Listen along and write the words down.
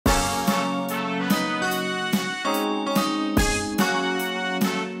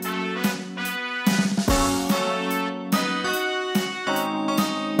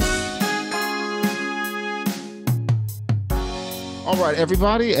right,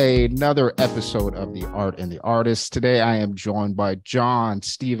 everybody, another episode of The Art and the Artist. Today, I am joined by Jon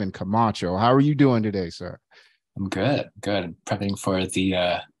Steven Camacho. How are you doing today, sir? I'm good. Prepping for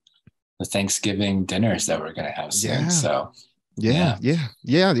the Thanksgiving dinners that we're gonna have soon. Yeah.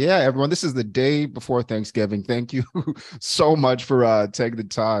 Everyone, this is the day before Thanksgiving. Thank you so much for taking the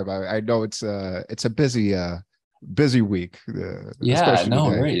time. I know it's a busy week. Especially no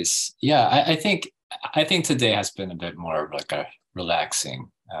today. worries. I think today has been a bit more of like a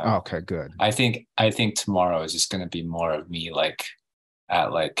relaxing. Okay, good. I think tomorrow is just gonna be more of me like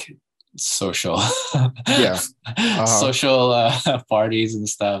at like social social parties and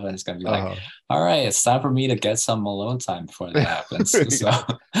stuff, and it's gonna be like, all right, it's time for me to get some alone time before that happens. So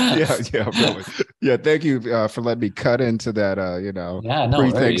really. Yeah, thank you for letting me cut into that no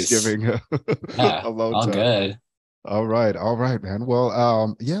pre-Thanksgiving alone all time. good. All right, man.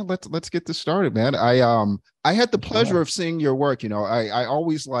 Well, let's get this started, man. I had the pleasure of seeing your work. I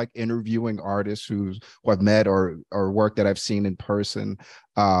always like interviewing artists who I've met or work that I've seen in person.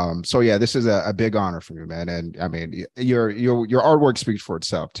 So yeah, this is a big honor for me, man. And I mean, your artwork speaks for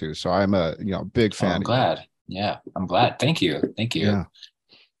itself too. So I'm a big fan. I'm glad. Yeah, I'm glad. Thank you. Yeah.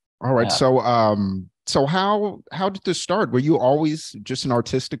 All right. Yeah. So how did this start? Were you always just an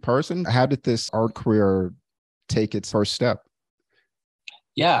artistic person? How did this art career take its first step?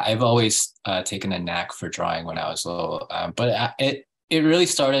 Yeah, I've always taken a knack for drawing when I was little, but it really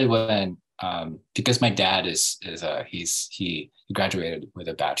started when because my dad he graduated with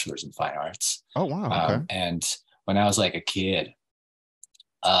a bachelor's in fine arts. Oh wow! Okay. And when I was like a kid,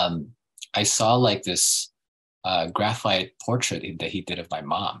 I saw like this graphite portrait that he did of my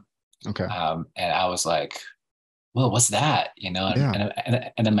mom. Okay. And I was like, well, what's that? And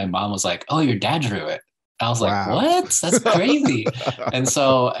then my mom was like, oh, your dad drew it. I was like, what? That's crazy. and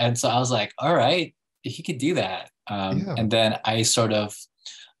so I was like, all right, he could do that. And then I sort of,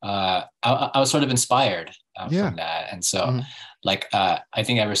 I was sort of inspired from that. And so I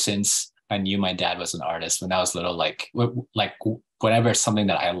think ever since I knew my dad was an artist, when I was little, like whenever it's something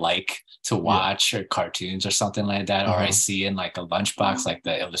that I like to watch or cartoons or something like that, or I see in like a lunchbox, like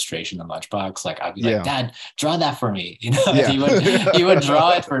the illustration in lunchbox, like I'd be like, Dad, draw that for me. He would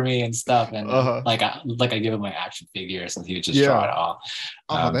draw it for me and stuff. And like I give him my action figures and he would just draw it all.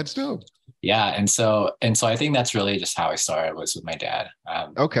 That's dope. Yeah. And so I think that's really just how I started, was with my dad.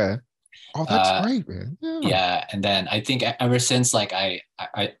 Okay. Oh, that's great, man. Yeah. And then I think ever since I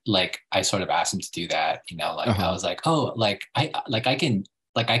sort of asked him to do that, I was like, oh,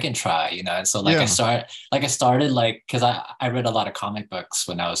 I can try, and so I started because I read a lot of comic books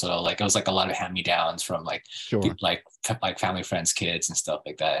when I was little. Like it was like a lot of hand-me-downs from like family friends, kids and stuff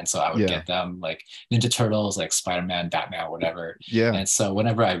like that. And so I would get them like Ninja Turtles, like Spider-Man, Batman, whatever. Yeah. And so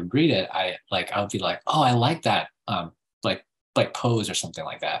whenever I would read it, I would be like, oh, I like that. Like pose or something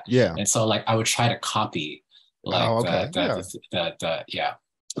like that. Yeah. And so I would try to copy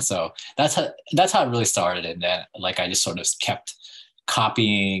So that's how it really started. And then I just sort of kept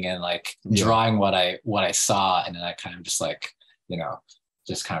copying and drawing what I saw, and then I kind of just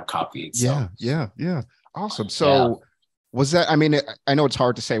just kind of copied. So. Yeah. Awesome. So was that, I mean, I know it's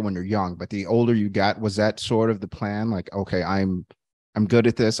hard to say when you're young, but the older you got, was that sort of the plan? Like, okay, I'm good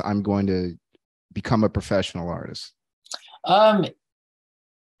at this, I'm going to become a professional artist? I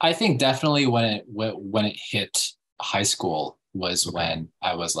think definitely when it hit high school was when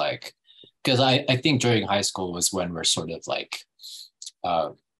I was like, because I think during high school was when we're sort of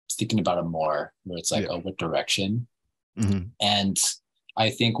thinking about it more, where it's like, oh, what direction? Mm-hmm. And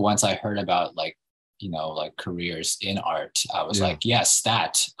I think once I heard about careers in art, I was like, yes,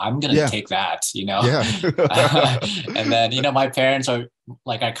 that I'm gonna take that, and then my parents are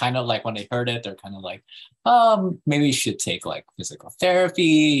like, I kind of when they heard it, they're kind of like, maybe you should take physical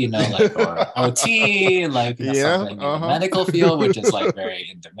therapy, or OT, something in the medical field, which is very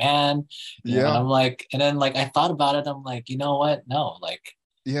in demand. And I'm like, and then I thought about it, I'm like, you know what? No, I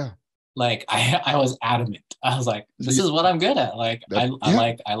was adamant. I was like, this is what I'm good at. I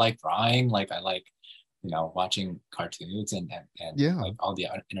like drawing, I like watching cartoons and all the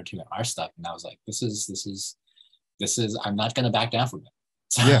entertainment art stuff. And I was like, this is I'm not gonna back down from it.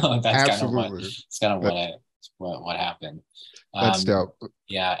 So that's kind of what happened. That's dope.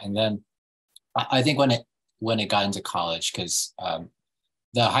 Yeah. And then I think when it got into college, because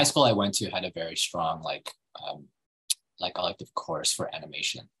the high school I went to had a very strong elective course for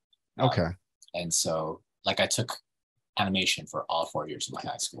animation. Okay. And so I took animation for all 4 years of my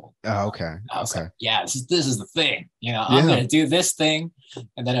high school. Oh, okay. I was like, yeah, this is the thing. I'm gonna do this thing.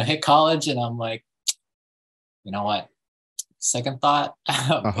 And then I hit college and I'm like, you know what? second thought,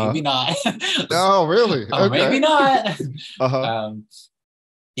 maybe not. Oh, really? Oh, Okay. maybe not. Uh-huh.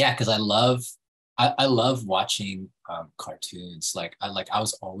 Yeah, because I love watching cartoons. I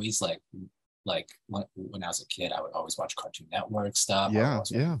was always like when I was a kid, I would always watch Cartoon Network stuff. I would Yeah,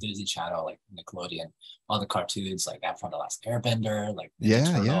 always watch yeah. Disney Channel, like Nickelodeon, all the cartoons like Avatar: The Last Airbender, like Ninja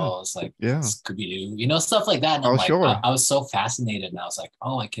Yeah, yeah. Turtles, like Yeah. Scooby Doo, stuff like that. And I'm Oh, like, sure. I was so fascinated, and I was like,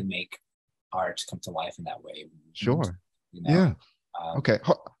 oh, I can make art come to life in that way. Sure. You know, Yeah. um, Okay.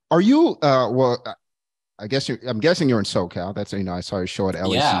 Are you well, I'm guessing you're in SoCal. That's, I saw your show at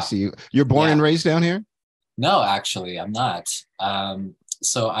yeah, LACC. You're born and yeah. raised down here? No, actually, I'm not.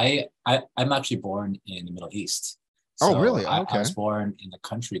 So I'm actually born in the Middle East. Oh, So really? I Okay. was born in a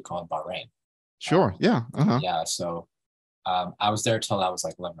country called Bahrain. Sure. Yeah. Uh-huh. Yeah, so I was there till I was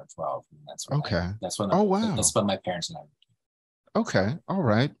like 11 or 12. And Okay. Oh, wow. that's when my parents and I moved. So Okay. All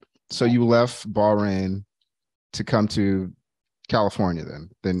right. So yeah, you left Bahrain to come to California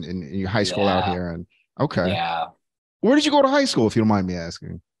then in your high school out yeah, here. And okay. yeah. Where did you go to high school, if you don't mind me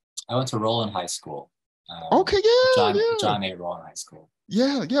asking? I went to Roland High School. Okay. Yeah. Yeah. John A. Roland High School.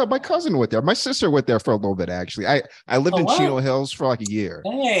 Yeah, yeah. My cousin went there. My sister went there for a little bit, actually. I lived Oh, in Chino what? Hills for like a year.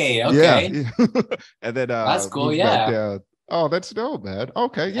 Hey, Yeah, okay. yeah. And then That's cool. moved back Yeah. down. Oh, that's dope, man.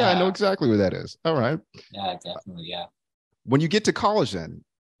 Okay, yeah, I know Yeah. exactly where that is. All right. Yeah, definitely. Yeah. When you get to college, then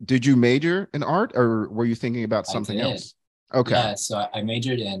did you major in art, or were you thinking about I something did. else? Okay. Yeah, so I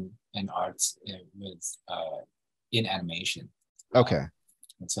majored in arts with in animation. Okay.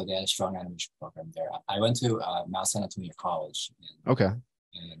 And so they had a strong animation program there. I went to Mount San Antonio College Okay.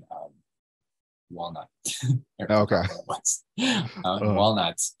 in Walnut, Okay. in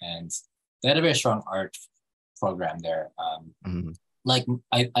Walnuts, and they had a very strong art program there. Mhm. Like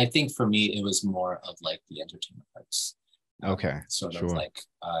I think for me it was more of like the entertainment arts, Okay. sort of Sure. like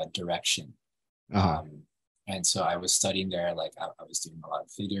direction. Uh-huh. And so I was studying there. Like I was doing a lot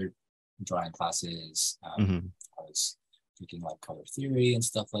of figure drawing classes. Hmm. I was taking like color theory and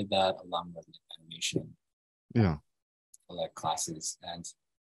stuff like that, along with animation Yeah. like classes. And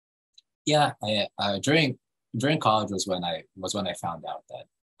yeah, I during college was when I found out that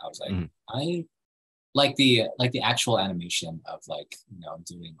I was like Hmm. I like the actual animation of like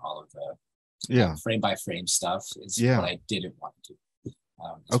doing all of the Yeah. frame by frame stuff is what Yeah. I didn't want to do. That's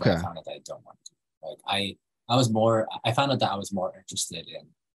what I Okay. found out that I don't want to do. Like I found out that I was more interested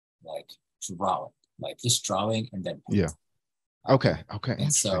in like drawing, like just drawing and then paint. Yeah. Okay. Um, Okay. and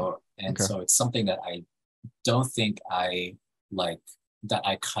Interesting. so and Okay. so it's something that I don't think I like that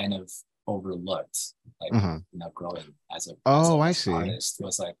I kind of overlooked, like Uh-huh. growing as a Oh, I as an see. artist. It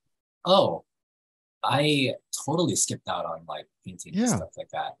was like, oh, I totally skipped out on like painting and Yeah. stuff like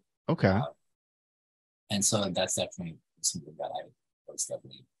that. Okay. Uh, and so that's definitely something that I was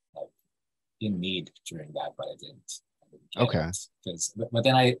definitely like in need during that, but I didn't get Okay. it because. But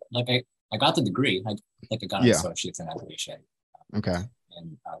then I got the degree. I got an Yeah. associate's in animation Okay.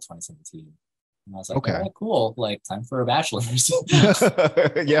 in 2017, and I was like, all Okay. right, cool. Like time for a bachelor's.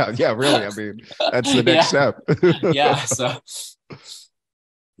 Yeah, yeah, really. I mean, that's the next Yeah, step. yeah. So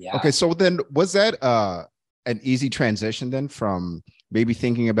yeah, Okay, so then was that an easy transition then from maybe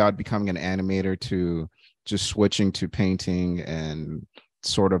thinking about becoming an animator to just switching to painting and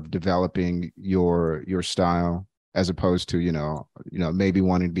sort of developing your style as opposed to, maybe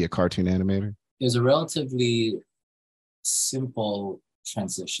wanting to be a cartoon animator? it was a relatively simple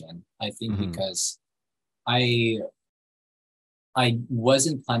transition. I think Hmm. because I I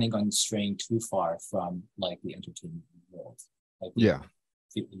wasn't planning on straying too far from like the entertainment world, like Yeah.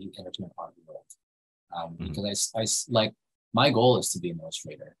 the entertainment art world, Hmm. because like my goal is to be an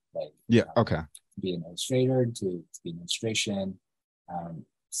illustrator, like Yeah. Okay. be an illustrator to be an illustration.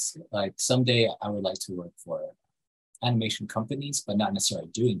 Like someday I would like to work for animation companies, but not necessarily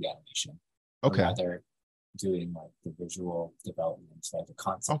doing the animation, but Okay. rather doing like the visual development, like the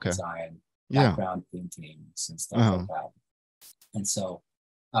concept Okay. design, Yeah. background paintings, and stuff like Uh-huh. that. And so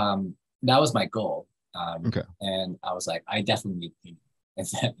that was my goal. Okay. And I was like, I definitely need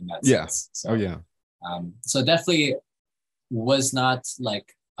painting in that Yeah. sense. Oh So yeah. so definitely was not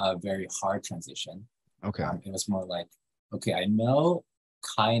like a very hard transition. Okay. It was more like, okay, I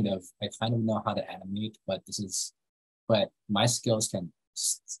kind of know how to animate, but my skills can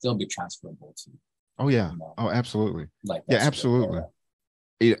still be transferable to, Oh yeah. you know, Oh, absolutely. like Yeah, that sort of absolutely.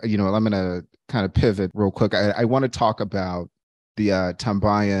 era. I'm going to kind of pivot real quick. I want to talk about the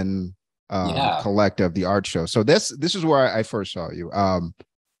Tambayan Yeah. collective, the art show. So this is where I first saw you.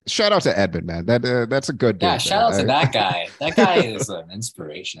 Shout out to Edmund, man. That's a good Yeah. dude, Shout man. out to that guy. That guy is an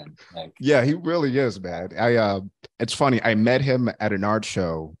inspiration. Like, Yeah, he really is, man. It's funny. I met him at an art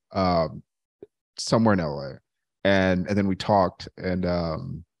show somewhere in LA. and then we talked,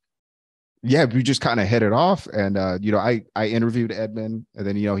 and yeah, we just kind of hit it off. And I interviewed Edmund, and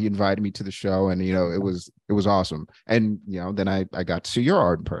then he invited me to the show, and it was awesome. And then I got to see your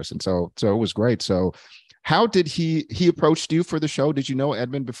art in person, so it was great. So how did he approached you for the show? Did you know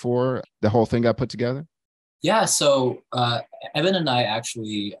Edmund before the whole thing got put together? Yeah, so Evan and I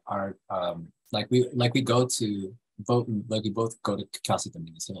actually are we go to both like we both go to Cal State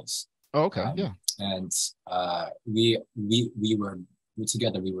Dominguez Hills. Oh, okay, yeah. And we were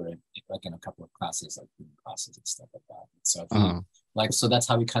together. We were like in a couple of classes, like classes and stuff like that. So so that's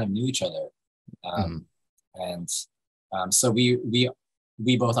how we kind of knew each other. And so we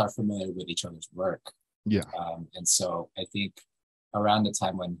both are familiar with each other's work. Yeah. And so I think around the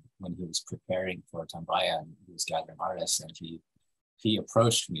time when he was preparing for Tambayan, he was gathering artists, and he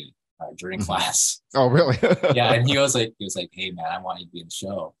approached me during class. Oh, really? Yeah, and he was like, "Hey, man, I want you to be in the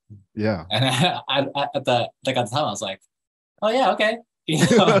show." Yeah. And I at the time, I was like, "Oh yeah, okay." I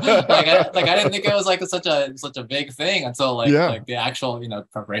didn't think it was like such a big thing until like the actual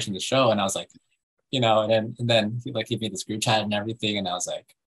preparation of the show, and I was like, and then he made this group chat and everything, and I was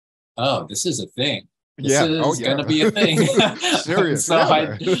like, "Oh, this is a thing. This is gonna be a thing." Serious. So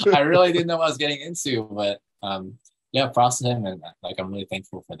I really didn't know what I was getting into, but props to him, and I'm really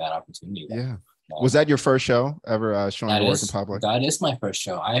thankful for that opportunity. Yeah. Was that your first show ever showing your work in public? That is my first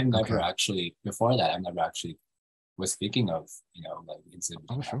show. I have never actually, before that, I've never actually was thinking of exhibiting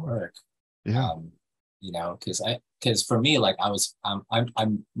my work. Yeah. Because for me,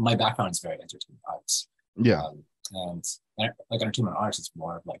 I'm my background is very entertainment arts. Yeah. And entertainment arts is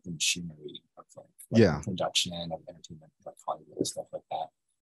more of like the machinery of production of entertainment, like Hollywood and stuff like that.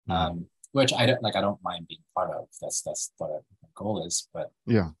 Which I don't mind being part of. That's what my goal is. But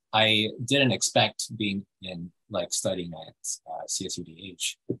I didn't expect being in studying at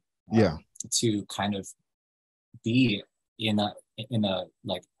CSUDH to kind of be in a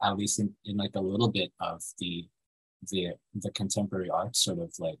at least in a little bit of the contemporary art sort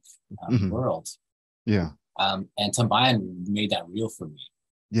of world. Yeah. And Tambayan made that real for me.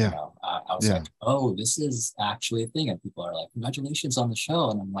 Yeah. I was like, oh, this is actually a thing, and people are like, congratulations on the show,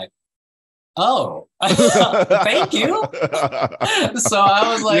 and I'm like, oh, thank you. So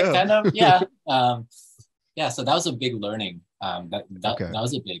I was like, so that was a big learning. That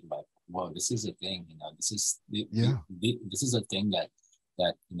was a big whoa, this is a thing. This is this is a thing that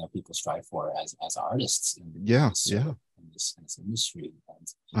people strive for as artists in this industry,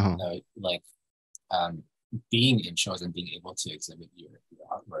 and being in shows and being able to exhibit your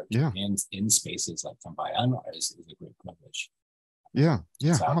artwork in spaces like Tambayan is a great privilege. Yeah.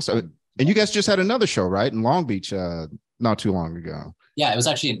 So, awesome. And you guys just had another show, right, in Long Beach, not too long ago. Yeah, it was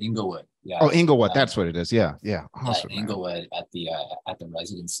actually in Inglewood. Yeah. Oh, Inglewood, that's what it is. Yeah. Awesome. Yeah, Inglewood at the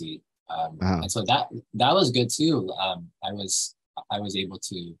residency, and so that was good too. I was able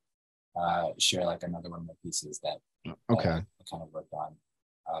to share another one of my pieces that I kind of worked on.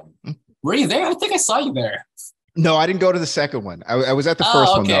 Were you there? I think I saw you there. No, I didn't go to the second one. I was at the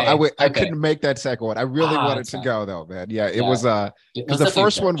first one though. I couldn't make that second one. I really wanted to go though, man. Yeah, it was because the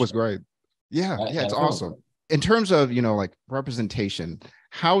first one was great. Yeah, it's awesome. In terms of representation,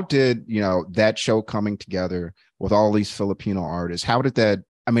 how did that show coming together with all these Filipino artists? How did that?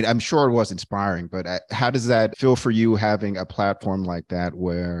 I mean, I'm sure it was inspiring, but how does that feel for you having a platform like that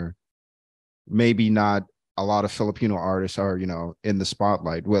where maybe not a lot of Filipino artists are in the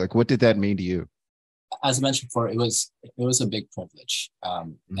spotlight? What did that mean to you? As I mentioned before, it was a big privilege,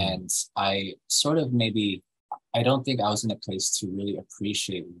 and I sort of I don't think I was in a place to really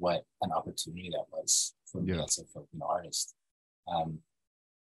appreciate what an opportunity that was for me as a Filipino artist.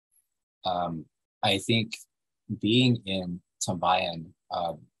 I think being in Tambayan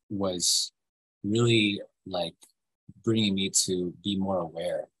was really bringing me to be more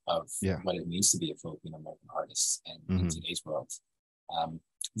aware of what it means to be a Filipino American artist in today's world.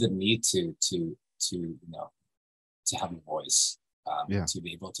 The need to have a voice, to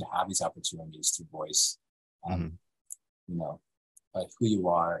be able to have these opportunities to voice, who you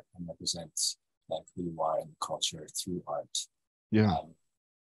are and represent who you are in the culture through art.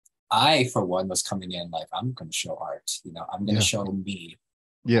 I, for one, was coming in I'm going to show art. I'm going to show me.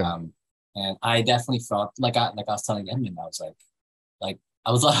 And I definitely felt like I was telling Edmund, I was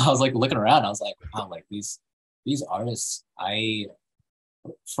I was looking around. I was like, wow, these artists.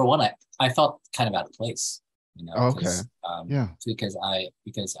 For one, I felt kind of out of place, because I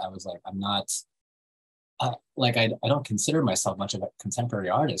was I'm not I don't consider myself much of a contemporary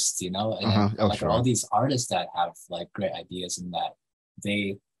artist, and all these artists that have great ideas and that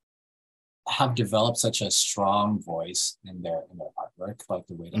they have developed such a strong voice in their artwork,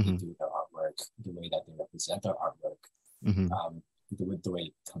 the way that they do their artwork, the way that they represent their artwork, Mm-hmm. the way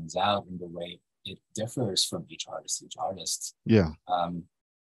it comes out, and the way it differs from each artist. Yeah.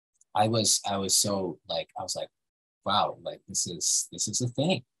 I was so like, I was like, wow, like this is a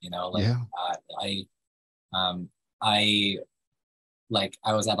thing, like Yeah. I um I like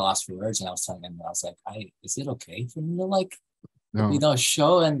I was at a loss for words, and I was telling him, I was like, is it okay for me to like, No.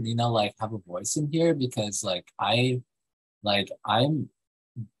 show and like have a voice in here, because like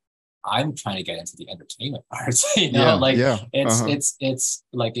I'm trying to get into the entertainment arts, Yeah. like Yeah. Uh-huh. it's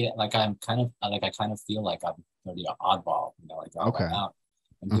like like I'm kind of like, I kind of feel like I'm the oddball, like the oddball Okay. out.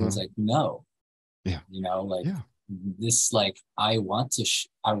 And he was Uh-huh. like, no, Yeah. like Yeah. this, like I want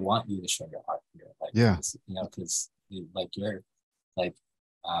I want you to show your art here, like Yeah. because like you're like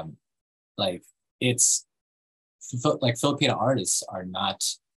um like it's like Filipino artists are not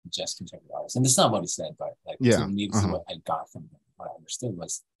just contemporary artists, and this is not what he said, but like to Yeah. me, this is Uh-huh. what I got from him. What I understood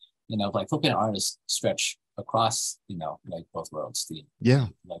was, like Filipino artists stretch across, like both worlds, Yeah.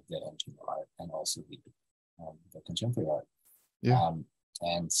 like the entertainment art and also the contemporary art. Yeah.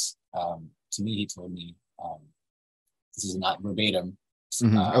 And to me, he told me, this is not verbatim.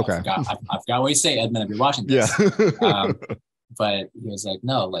 Mm-hmm. Okay. I forgot what you say, Edmund, if you're watching Yeah. this. But he was like,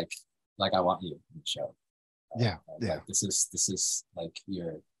 no, like I want you in the show. Yeah. Yeah. Like this is like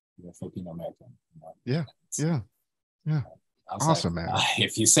you're Filipino American. Yeah. Yeah. Yeah. I was like, Awesome, man.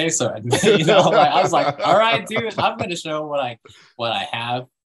 if you say so, like I was like, all right, dude, I'm gonna show what I have.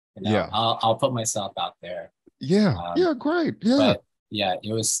 Yeah. I'll put myself out there. Yeah. Yeah. Great. Yeah. But yeah,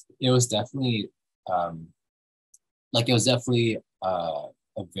 it was definitely like it was definitely a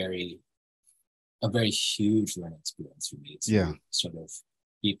very huge learning experience for me to Yeah. sort of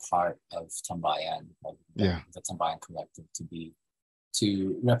be part of Tambayan, like Yeah. the Tambayan collective,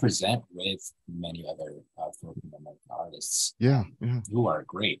 to represent with many other Filipino American artists, Yeah. Yeah. who are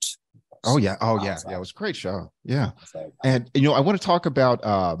great. Oh yeah. Oh I yeah. was Yeah. It like, was a great show. Yeah. like, And I want to talk about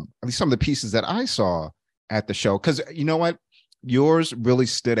at least some of the pieces that I saw at the show, because you know what, yours really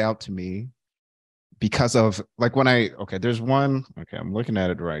stood out to me because of like when there's one. Okay, I'm looking at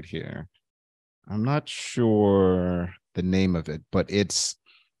it right here. I'm not sure the name of it, but it's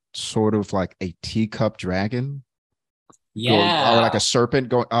sort of like a teacup dragon going, or like a yeah, serpent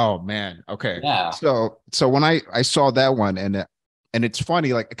going. Oh man. Okay. yeah, So when I saw that one, and it's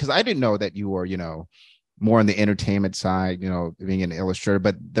funny, like, because I didn't know that you were, more on the entertainment side, being an illustrator.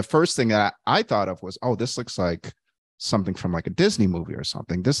 But the first thing that I thought of was, oh, this looks like something from like a Disney movie or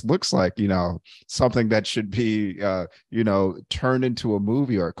something. This looks like, something that should be, turned into a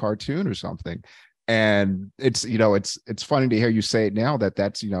movie or a cartoon or something. And it's funny to hear you say it now that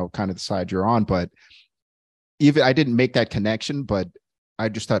that's, kind of the side you're on. But even I didn't make that connection, but I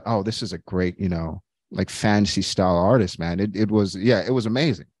just thought, oh, this is a great, like fantasy style artist, man. It was, yeah, it was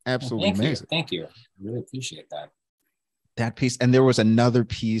amazing. well, Absolutely amazing. thank you, I really appreciate that. That piece. And there was another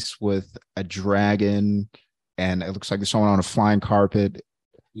piece with a dragon, and it looks like there's someone on a flying carpet.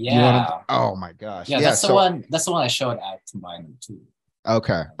 You know what I'm, Yeah, oh my gosh. yeah, Yeah. So that's the one I showed at Combine too.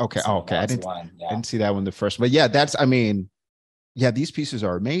 okay. Okay. So Okay. that I was the didn't one. I Yeah, didn't see that one the first, but yeah, yeah, these pieces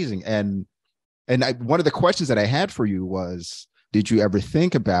are amazing. And one of the questions that I had for you was, did you ever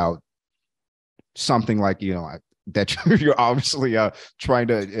think about something like, that you're obviously trying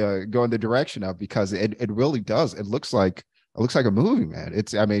to go in the direction of, because it really does. It looks like a movie, man.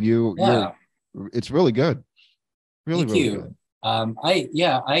 It's, I mean, yeah. it's really good. Really, Thank really good. you. I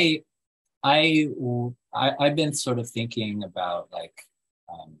yeah, I've been sort of thinking about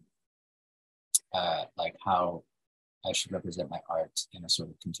um, like how I should represent my art in a sort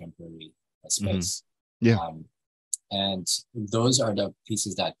of contemporary Hmm. space. Yeah. Um, and those are the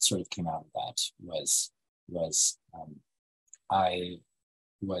pieces that sort of came out of that. Was I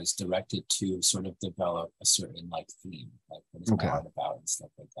was directed to sort of develop a certain like theme, like what is my Okay. art about and stuff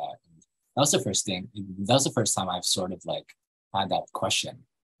like that. And that was the first thing. That was the first time I've sort of like had that question.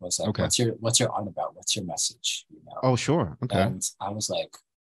 Was like, Okay. what's your art about? What's your message? Oh, sure. Okay. And I was like,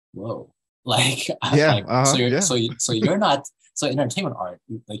 whoa, like I'm Yeah. like, Yeah. so you're not, so in entertainment art,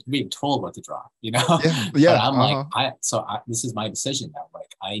 like you're being told what to draw, Yeah. but Yeah. I'm like, Uh-huh. this is my decision now.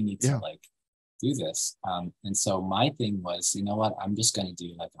 Like I need to Yeah. like do this. And so my thing was, you know what, I'm just going to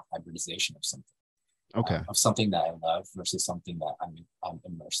do like a hybridization Okay. of something that I love versus something that I'm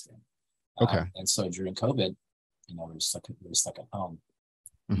immersed in. Okay. And so during COVID, we were stuck at home,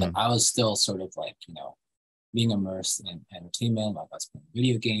 but Hmm. I was still sort of like, being immersed in entertainment. Like I was playing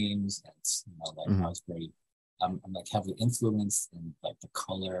video games, and like I Hmm. was very, I'm like heavily influenced in like the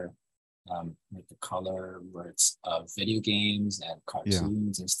color words of video games and Yeah.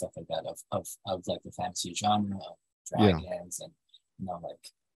 cartoons and stuff like that of like the fantasy genre of Yeah. dragons and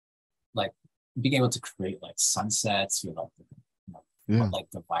like being able to create like sunsets with like like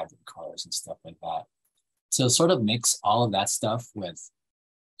the vibrant colors and stuff like that. So sort of mix all of that stuff with,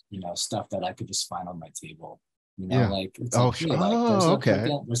 stuff that I could just find on my table. Like it's like, hey,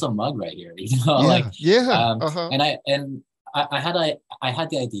 like there's a mug right here, like I had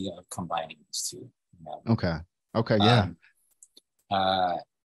the idea of combining these two.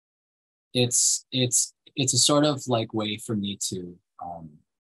 It's a sort of like way for me to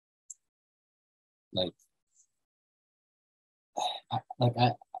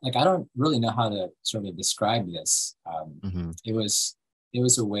I don't really know how to sort of describe this. It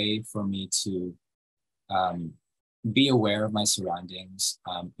was a way for me to be aware of my surroundings,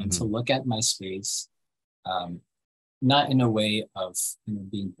 and to look at my space, not in a way of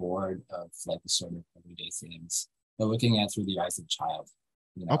being bored of like the sort of everyday things, but looking at through the eyes of a child.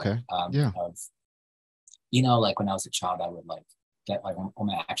 Like when I was a child, I would like get like all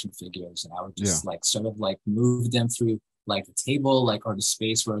my action figures, and I would just like sort of like move them through like the table, like, or the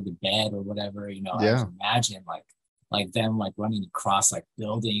space where the bed or whatever, I would imagine like them like running across like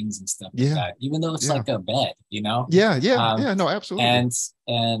buildings and stuff like that, even though it's like a bed, no, absolutely.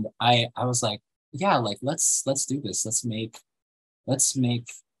 And I was like, like let's do this. Let's make let's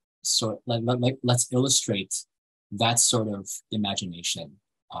illustrate that sort of imagination,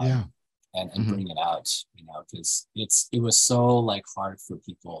 and bring it out, because it was so like hard for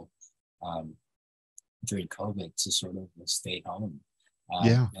people during COVID to sort of stay home,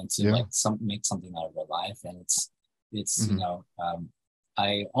 and to like make something out of their life. And it's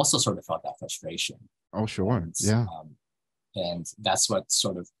I also sort of felt that frustration. Oh, sure. And that's what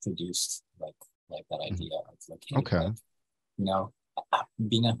sort of produced like that idea of like, hey, like,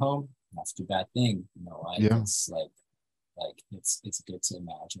 being at home, that's a bad thing. It's like it's good to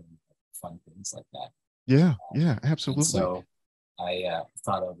imagine fun things like that. Absolutely. So I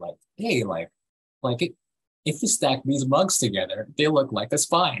thought of like, hey, if you stack these mugs together, they look like a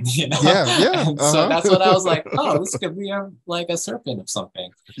spine, And so that's what I was like, oh, this could be a serpent of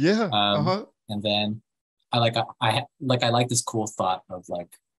something. And then I like this cool thought of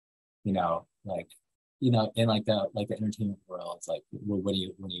like, in like the entertainment world, it's like when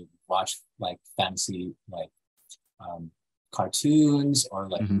you watch like fantasy cartoons or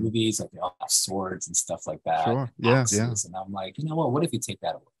like movies, like they all have swords and stuff like that. Axes. And I'm like, what if you take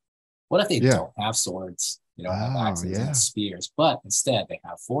that away? What if they don't have swords? They don't have axes and spears, but instead they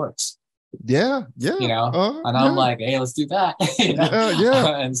have forks. And I'm like, hey, let's do that.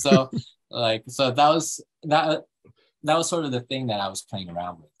 And so that was sort of the thing that I was playing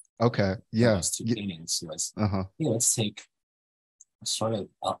around with. Those two paintings was, let's take sort of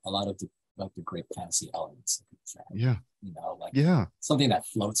a lot of the great fantasy elements. Something that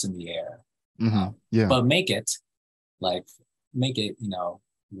floats in the air. But make it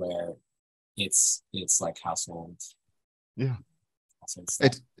where it's like household.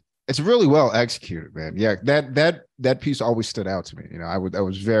 It's really well executed, man. That piece always stood out to me. I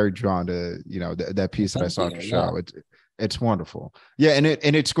was very drawn to that piece that I saw at the show. It's wonderful. And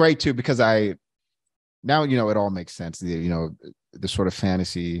it's great too, because now it all makes sense. The sort of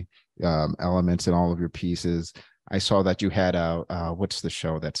fantasy elements in all of your pieces. I saw that you had what's the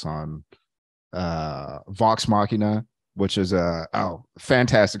show that's on Vox Machina, which is a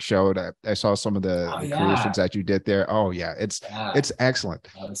fantastic show. That I saw some of the creations that you did there. It's excellent.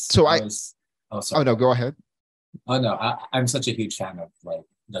 Oh no, go ahead. Oh no, I'm such a huge fan of like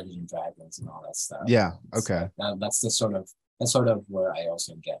Dungeons and Dragons and all that stuff. That's sort of where I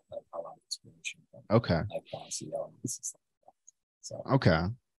also get like a lot of inspiration from. Like fantasy elements and stuff like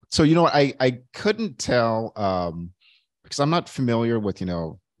that. So I couldn't tell because I'm not familiar with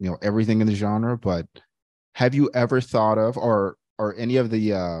everything in the genre, but have you ever thought of or any of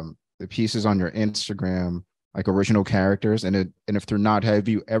the pieces on your Instagram like original characters, and if they're not, have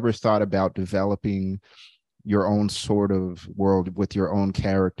you ever thought about developing your own sort of world with your own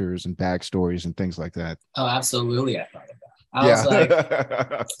characters and backstories and things like that? Oh, absolutely. I thought of that. I was like,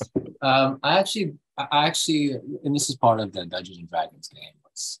 I actually, and this is part of the Dungeons and Dragons game.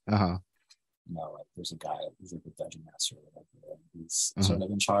 Was, like there's a guy who's like a dungeon master or whatever, and he's sort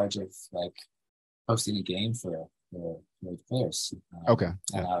of in charge of like hosting a game for the players.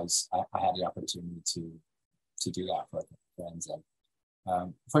 And I had the opportunity to do that for friends.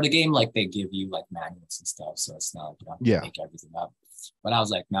 And for the game, like they give you like manuals and stuff, so it's not like you have to make everything up. But I was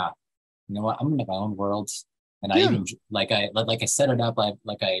like, nah, you know what? I'm gonna make my own world. And I even I set it up like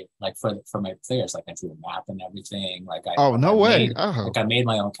for my players, like I drew a map and everything. I made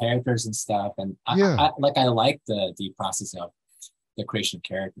my own characters and stuff, and I like the process of the creation of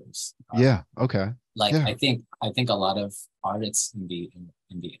characters. like I think a lot of artists in the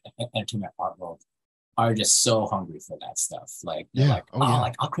entertainment art world are just so hungry for that stuff. Like they're like,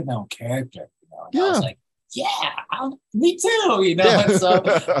 like I'll create my own character. And I was like, me too. And so,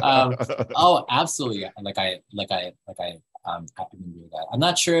 oh, absolutely. I can do that. I'm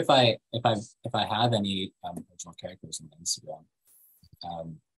not sure if I have any original characters on Instagram.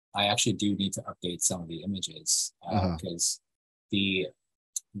 I actually do need to update some of the images because the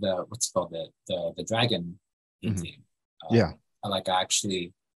what's it called the dragon painting. I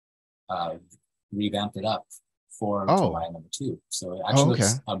actually revamped it up for July #2. So it actually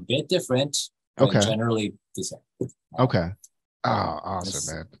looks a bit different, but generally the same.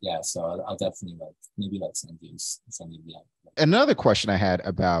 Awesome, man. Yeah, so I'll definitely maybe send you the. Another question I had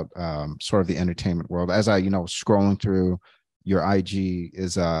about sort of the entertainment world, as I scrolling through your IG,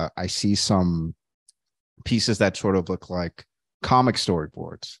 is I see some pieces that sort of look like comic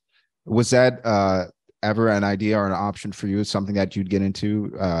storyboards. Was that ever an idea or an option for you? Something that you'd get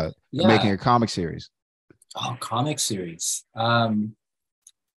into making a comic series? Oh, comic series. That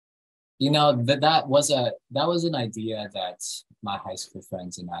was an idea that my high school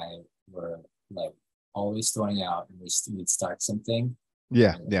friends and I were like always throwing out, and we'd start something.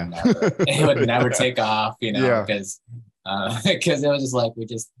 It would never take off, because it was just like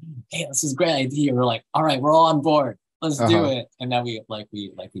hey, this is a great idea. We're like, all right, we're all on board. Let's do it. And then we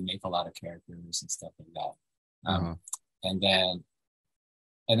make a lot of characters and stuff like that. And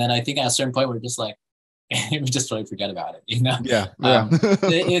then I think at a certain point we're just like, we just really forget about it, it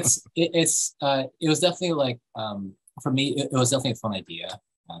was definitely like for me it was definitely a fun idea.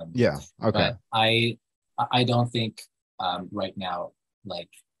 But I don't think right now, like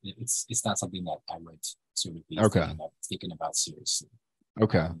it's not something that I would sort of be thinking about seriously.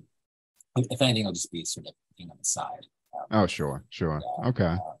 If anything, it'll just be sort of on the side. Sure.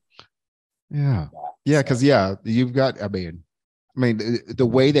 Because you've got, I mean, the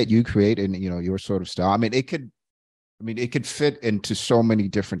way that you create and your sort of style, it could fit into so many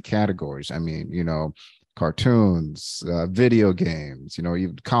different categories. Cartoons, video games,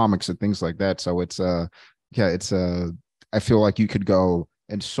 even comics and things like that. So it's I feel like you could go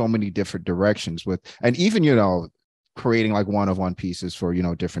in so many different directions with, and even creating like one-of-one pieces for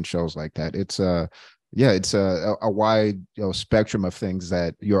different shows like that. It's it's a wide spectrum of things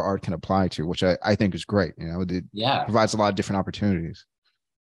that your art can apply to, which I think is great. It provides a lot of different opportunities.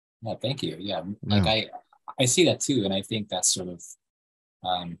 Yeah, thank you. Like I see that too, and I think that's sort of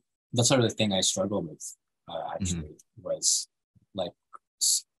the thing I struggled with actually was like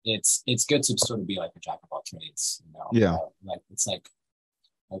it's good to sort of be like a jack of all trades. It's like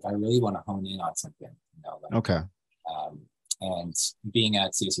I really want to hone in on something. And being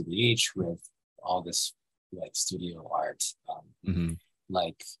at CSUBH with all this like studio art, the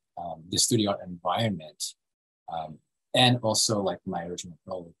studio art environment, and also like my original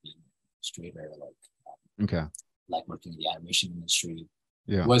role of being an illustrator, like working in the animation industry,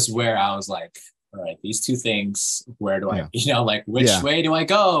 was where I was like, all right, these two things, where do I, which way do I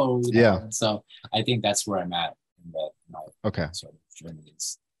go? And so I think that's where I'm at in my sort of journey,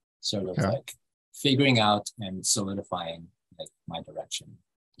 is sort of like figuring out and solidifying like my direction.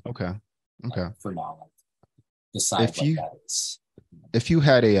 For now, like decide what that is. If you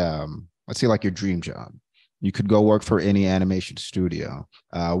had a let's say like your dream job, you could go work for any animation studio,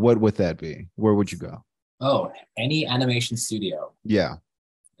 what would that be? Where would you go? Oh, any animation studio.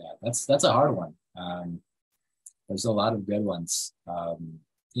 That's a hard one. There's a lot of good ones.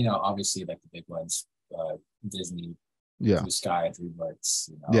 Obviously like the big ones, Disney, Blue Sky,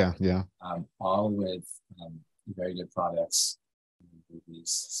 DreamWorks, all with very good products and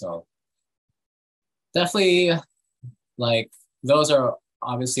movies. So definitely, like those are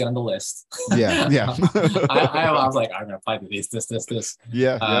obviously on the list. I was like, I'm gonna apply to this.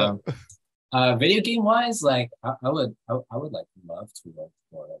 Video game wise, like I would like love to work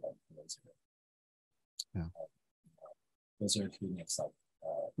for like Blizzard, who makes like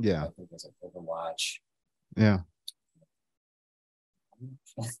I think there's like Overwatch.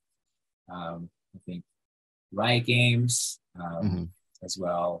 I think Riot Games as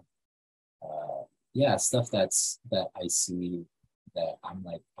well. Stuff that I see that I'm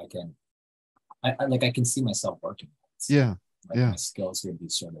like I can see myself working on. My skills would be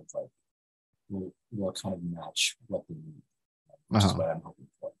sort of like will kind of match what they need, which is what I'm hoping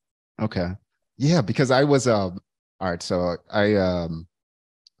for. Because I was all right, so I'm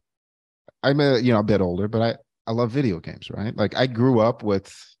a bit older, but I love video games, right? Like I grew up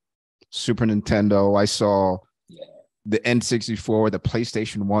with Super Nintendo. I saw the N64, the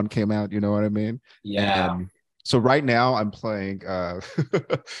PlayStation 1 came out, you know what I mean? Yeah. So right now I'm playing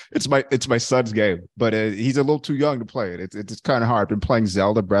it's my son's game, but he's a little too young to play it. It's kind of hard. I've been playing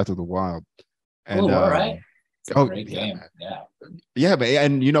Zelda Breath of the Wild. And Oh, all right. It's a oh great yeah, game. man. Yeah. Yeah, but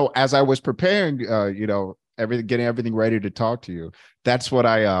and as I was preparing everything, getting everything ready to talk to you, that's what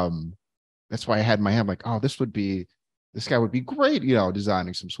that's why I had in my head like, oh, this guy would be great,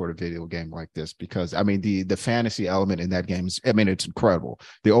 designing some sort of video game like this, because I mean the fantasy element in that game is, I mean, it's incredible.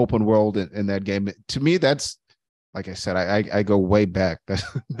 The open world in that game, to me, that's, like I said, I go way back.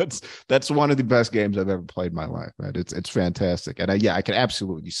 That's one of the best games I've ever played in my life, man. It's fantastic, and yeah, I can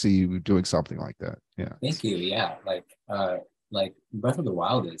absolutely see you doing something like that. Yeah, Thank you. Yeah. Like Breath of the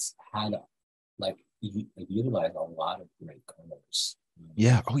Wild is had like utilized a lot of great colors.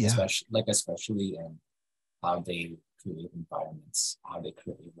 yeah, oh yeah, Especially in how they create environments, how they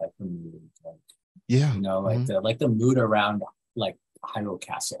create like the mood, like yeah, like the mood around like Hyrule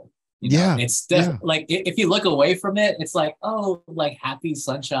Castle. yeah, It's yeah, like if you look away from it, it's like, oh, like happy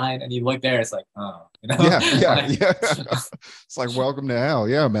sunshine, and you look there, it's like, oh, yeah, yeah, like, yeah. It's like welcome to hell.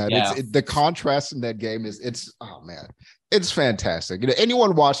 Yeah, man. yeah, The contrast in that game it's oh man, it's fantastic.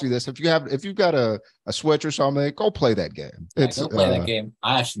 Anyone watching this, if you've got a Switch or something, go play that game. yeah, It's go play that game.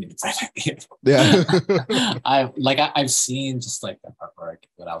 I actually need to play that game. yeah. I've seen just like the artwork,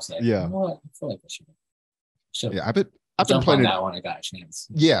 but I was like, you Yeah. know what? I feel like I should Yeah, I've been jump on playing it. that when I got a chance.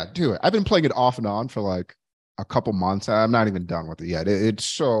 Yeah, do it. I've been playing it off and on for like a couple months. I'm not even done with it yet. It's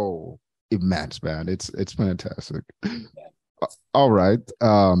so immense, man. It's fantastic. Yeah. All right.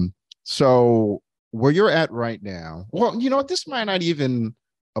 So where you're at right now, well, you know what, this might not even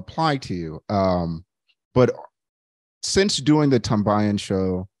apply to you. But since doing the Tambayan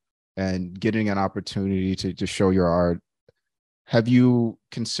show and getting an opportunity to show your art, have you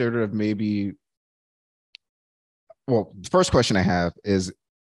considered of maybe, well, the first question I have is,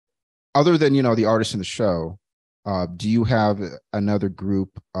 other than the artists in the show, do you have another group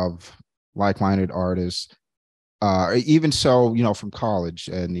of like-minded artists, or even so, from college,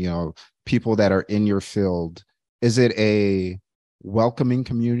 and people that are in your field? Is it a welcoming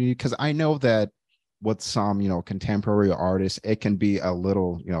community? Because I know that with some contemporary artists, it can be a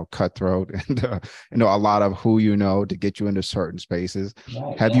little cutthroat, and a lot of who to get you into certain spaces.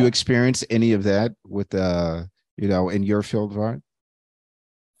 Right, Have you yeah. experienced any of that with in your field of art?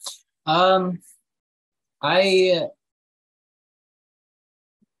 Um, I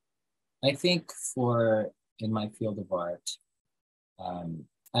I think for in my field of art,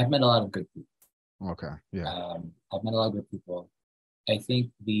 I've met a lot of good people. Okay, yeah, I've met a lot of good people. I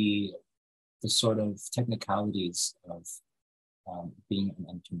think the sort of technicalities of being an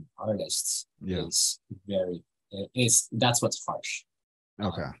entertainment artist yeah, is that's what's harsh.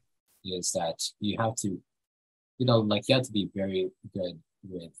 okay, Is that you have to like you have to be very good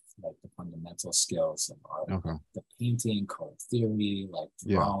with like the fundamental skills of art, okay, like the painting, color theory, like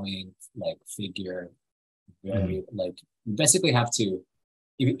yeah, drawing, like figure. mhm, Very like you basically have to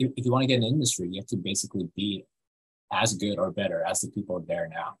if you want to get in the industry, you have to basically be as good or better as the people there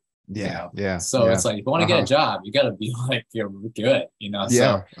now. yeah, yeah, So yeah, it's like if you want to get a uh-huh, job, you got to be like you're good.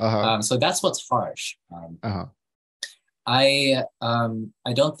 yeah, uh-huh, So that's what's harsh. uh-huh, I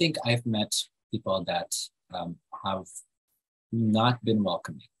don't think I've met people that have not been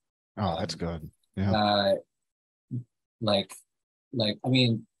welcoming. oh, that's Um, good, yeah, uh, like I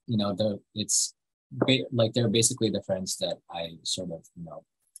mean, like they're basically the friends that I sort of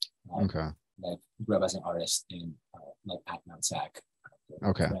um, okay, like grew up as an artist in like at Mount Sac,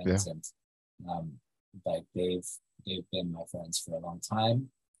 okay, yeah, friends, and um, like they've been my friends for a long time,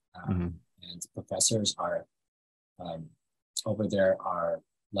 hmm, and professors are um, over there are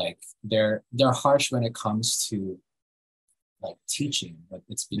like they're harsh when it comes to like teaching, but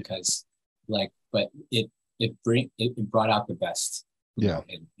it's because like but it brought out the best yeah,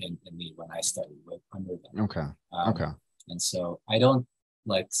 in me when I studied with under them. okay, Um, okay, and so I don't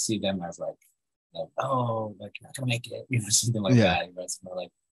like see them as like oh like you're not gonna make it, something like yeah, that. But it's more like,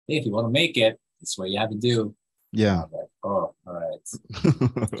 hey, if you want to make it, it's what you have to do. yeah, Like, oh, all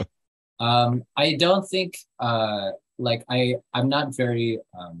right. I don't think like I'm not very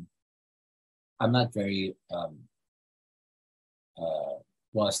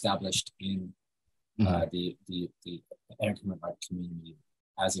well established in hmm, the entertainment art community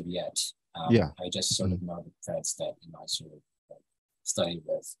as of yet. yeah, I just sort hmm, of know the threads that I sort of like, study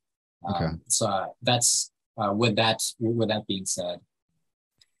with. okay, So that's with that being said,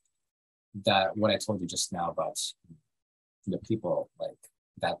 that what I told you just now about the people like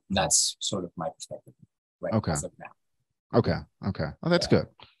mhm, that's sort of my perspective right okay, as of now. okay, okay, oh, that's Yeah. good.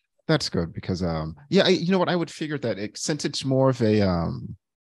 That's good, because yeah, you know what, I would figure that since it's more of a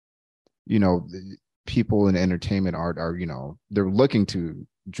you know people in entertainment art are, they're looking to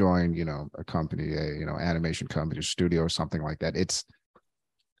join, a company, animation company, studio or something like that.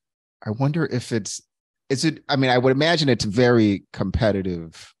 I wonder if I mean, I would imagine it's a very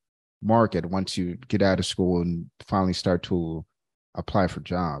competitive market once you get out of school and finally start to apply for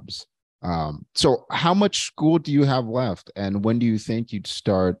jobs. So how much school do you have left? And when do you think you'd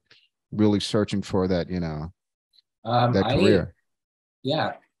start really searching for that, that career?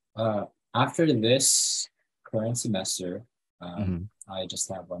 Yeah. After this current semester, I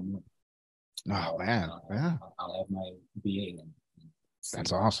just have 1 month. Oh man, yeah. I'll have my BA.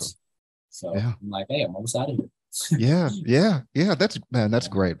 That's awesome. So yeah. I'm like, hey, I'm almost out of here. yeah. That's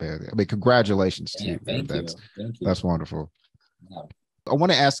great, man. I mean, congratulations to you. Thank you. That's wonderful. Yeah. I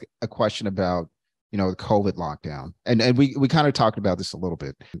want to ask a question about, the COVID lockdown. And we kind of talked about this a little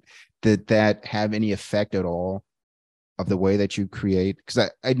bit. Did that have any effect at all of the way that you create? Because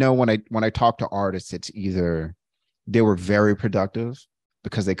I know when I talk to artists, it's either they were very productive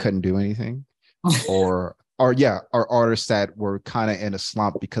because they couldn't do anything, or artists that were kind of in a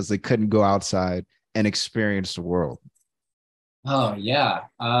slump because they couldn't go outside and experience the world. Oh yeah.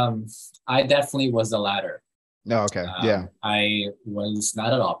 I definitely was the latter. No, okay. Yeah. I was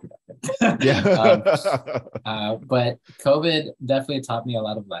not at all productive. Yeah. But COVID definitely taught me a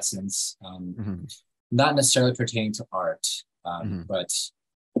lot of lessons. Not necessarily pertaining to art, but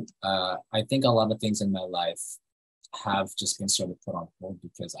I think a lot of things in my life have just been sort of put on hold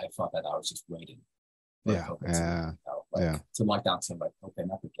because I thought that I was just waiting for COVID to lock down to like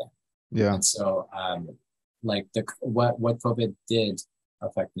open up again. Yeah. And so like what COVID did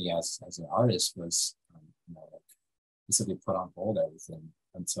affect me as an artist was like basically put on hold everything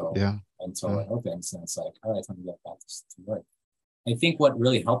until it opens, and it's like, all right, time to get back to work. I think what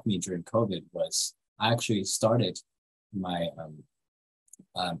really helped me during COVID was I actually started my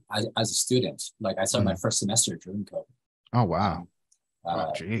as a student. Like I started my first semester during COVID. Oh wow.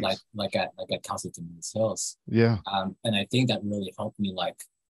 Like at Cal State Hills. Yeah. And I think that really helped me like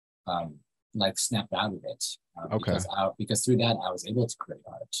snap out of it. Because through that I was able to create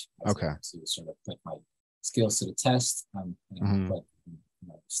art. To sort of put my skills to the test, but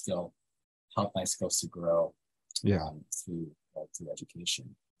still help my skills to grow. Through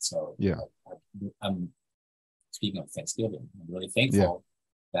education. So I'm speaking of Thanksgiving, I'm really thankful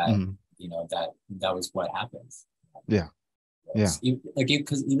that that was what happened. Because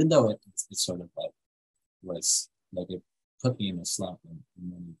even though it's sort of like was like it put me in a slump in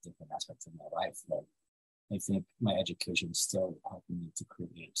many different aspects of my life, but I think my education still helping me to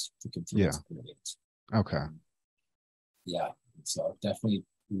continue to create. Okay. So I've definitely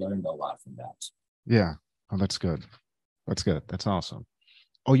learned a lot from that. Yeah. Oh, that's good. That's awesome.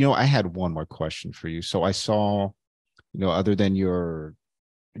 Oh, I had one more question for you. So I saw, other than your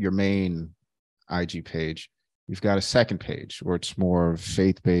main IG page, you've got a second page where it's more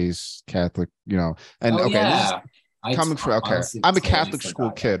faith-based Catholic, and this is coming from, I'm a Catholic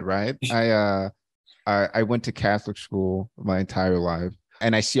school kid, right? I went to Catholic school my entire life,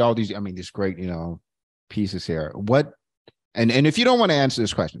 and I see all these, these great, pieces here. And if you don't want to answer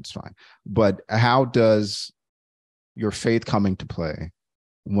this question, it's fine. But how does your faith coming to play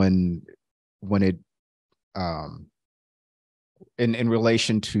when it in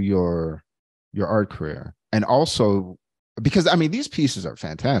relation to your art career? And also because these pieces are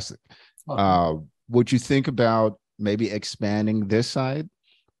fantastic. Would you think about maybe expanding this side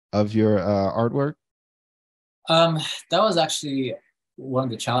of your artwork? That was actually one of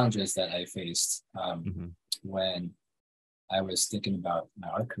the challenges that I faced when I was thinking about my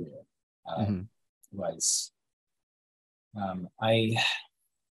art career. Was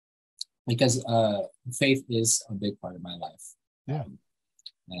because faith is a big part of my life,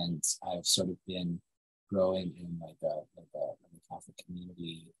 and I've sort of been growing in like a Catholic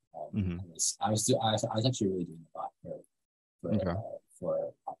community. I was actually really doing a lot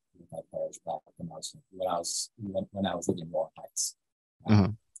for my parish back when I was living in Wall Heights,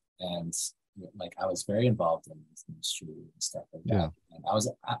 and like I was very involved in this ministry and stuff like that. And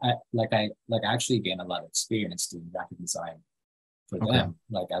I actually gained a lot of experience doing graphic design for them,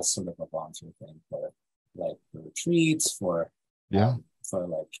 like as sort of a volunteer thing for retreats, for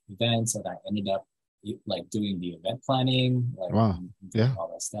like events, and I ended up like doing the event planning, all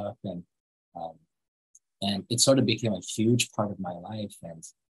that stuff, and it sort of became a huge part of my life. And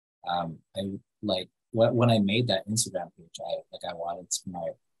I like when I made that Instagram page,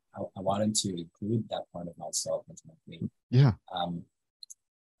 I wanted to include that part of myself into my faith.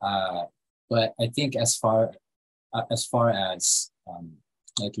 But I think as far as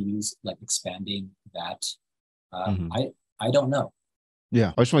like expanding that, I don't know.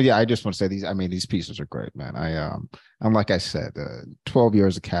 Yeah. I just want to say these, I mean, these pieces are great, man. I'm like I said, 12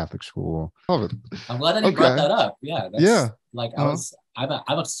 years of Catholic school. Love it. I'm glad that you brought Okay. that up. Yeah, Yeah. that's like Uh-huh.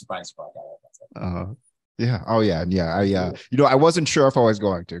 I'm a surprised about that. Uh-huh. Yeah. Oh yeah. Yeah. I wasn't sure if I was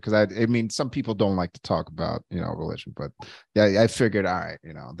going to, because I mean, some people don't like to talk about, religion, but yeah, I figured, all right,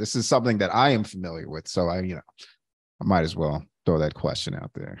 this is something that I am familiar with. So I might as well throw that question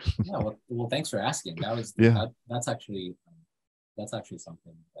out there. Yeah, well, thanks for asking. Yeah. That's actually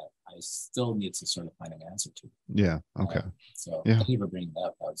something that I still need to sort of find an answer to. Yeah. Okay. So Yeah. thank you for bringing that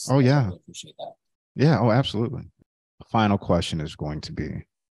up. Oh I yeah. really appreciate that. Yeah. Oh, absolutely. Final question is going to be,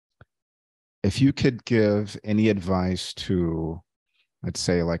 if you could give any advice to, let's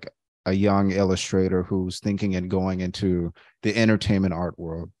say, like a young illustrator who's thinking and going into the entertainment art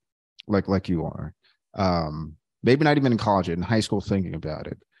world, like you are, maybe not even in college, in high school, thinking about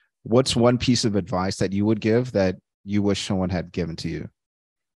it, what's one piece of advice that you would give that you wish someone had given to you?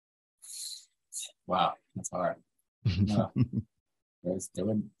 Wow, that's hard. No, there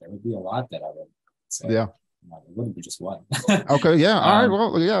would be a lot that I would say. Yeah. It wouldn't be just one. Okay. Yeah. All right.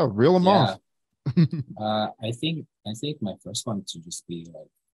 Well, yeah. Reel them yeah. off. I think my first one to just be like,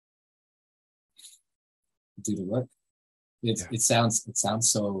 do the work. It sounds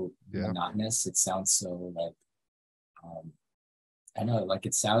so monotonous. It sounds so like, I know, like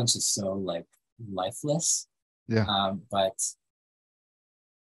it sounds just so like lifeless. Yeah. But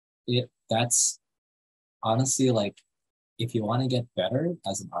that's honestly like, if you want to get better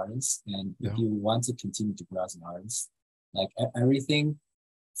as an artist, and if you want to continue to grow as an artist, like everything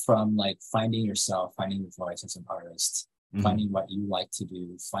from like finding yourself, finding your voice as an artist, finding what you like to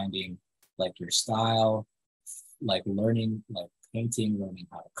do, finding like your style, like learning like painting, learning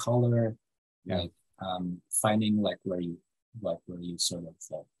how to color, like finding like where you sort of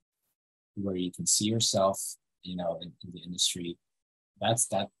like where you can see yourself, in the industry.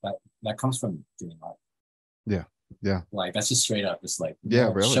 That comes from doing art. Yeah. Yeah. Like that's just straight up, just like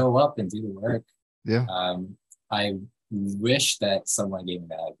really show up and do the work. Yeah. I wish that someone gave me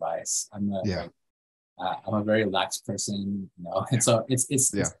that advice. I'm a very lax person, and so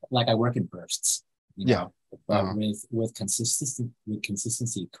it's like I work in bursts, but with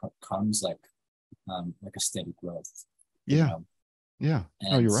consistency comes like a steady growth. Yeah. Yeah.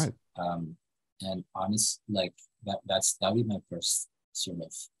 And, you're right. And honest, like that'd be my first sort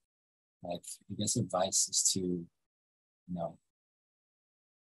of like, I guess, advice is to,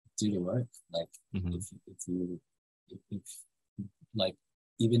 do the work. Like if like,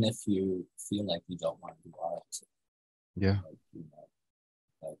 even if you feel like you don't want to do art,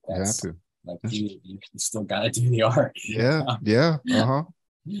 like that's, you have to. Like you still gotta do the art. Yeah. Yeah.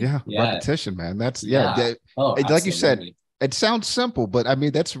 Yeah. Repetition, man. That's like you said, it sounds simple, but I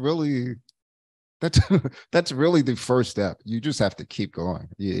mean that's really the first step. You just have to keep going.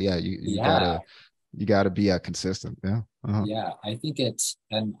 You gotta be consistent. Yeah. Yeah, I think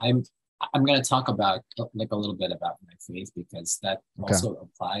and I'm gonna talk about like a little bit about my faith, because that also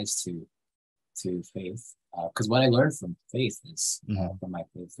applies to faith. Because what I learned from faith is from my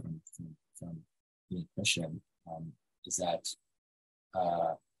faith from being Christian, is that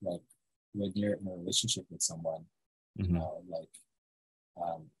like when you're in a relationship with someone,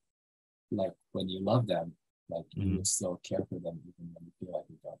 like when you love them, like you would still care for them even when you feel like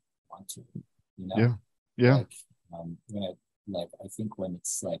you don't want to, like I think when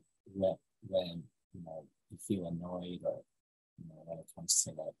it's like when you feel annoyed, or when it comes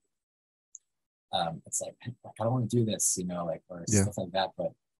to like it's like I don't want to do this, or stuff like that.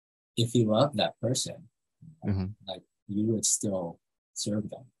 But if you love that person, like you would still serve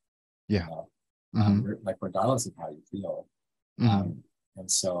them, like regardless of how you feel. And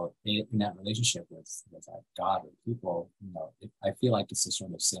so in that relationship with God or people, I feel like it's the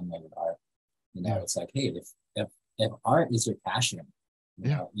sort of same way with art. It's like, hey, if art is your passion,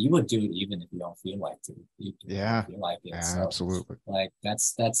 you would do it even if you don't feel like to. You don't feel like it. So, absolutely. Like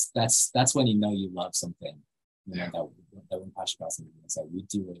that's when you love something. That we're passionate about something. It's like we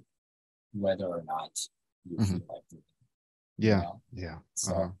do it whether or not you feel like doing it.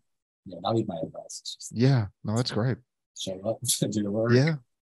 So that'll be my advice. No, that's great. Show up, do the work.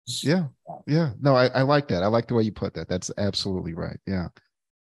 Yeah. No, I like that. I like the way you put that. That's absolutely right. Yeah.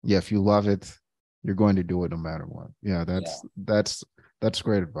 If you love it, you're going to do it no matter what. That's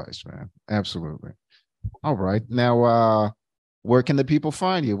great advice, man. Absolutely. All right. Now, where can the people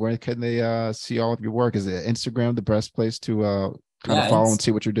find you? Where can they see all of your work? Is it Instagram the best place to kind of follow and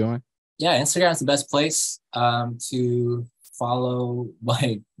see what you're doing? Yeah, Instagram is the best place to follow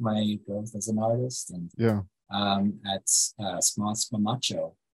my growth as an artist, and at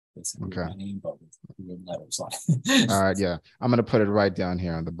Camacho. Basically Okay. my name, but with weird letters on All it. right. Yeah. I'm going to put it right down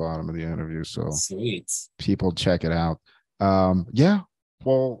here on the bottom of the interview. So Sweet. people check it out. Yeah.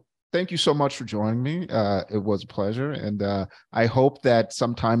 Well, thank you so much for joining me. It was a pleasure. And I hope that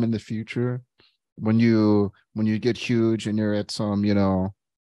sometime in the future, when you get huge and you're at some,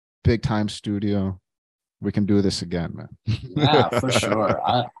 big time studio, we can do this again, man. Yeah, for sure.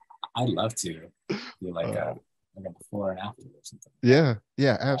 I'd love to do like a before and after or something. Yeah,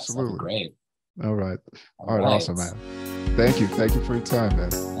 yeah, Yeah, so that'd be absolutely. great. All right. All All right, right. awesome, man. Thank you. Thank you for your time, man.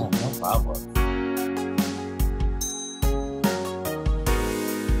 Oh, no problem.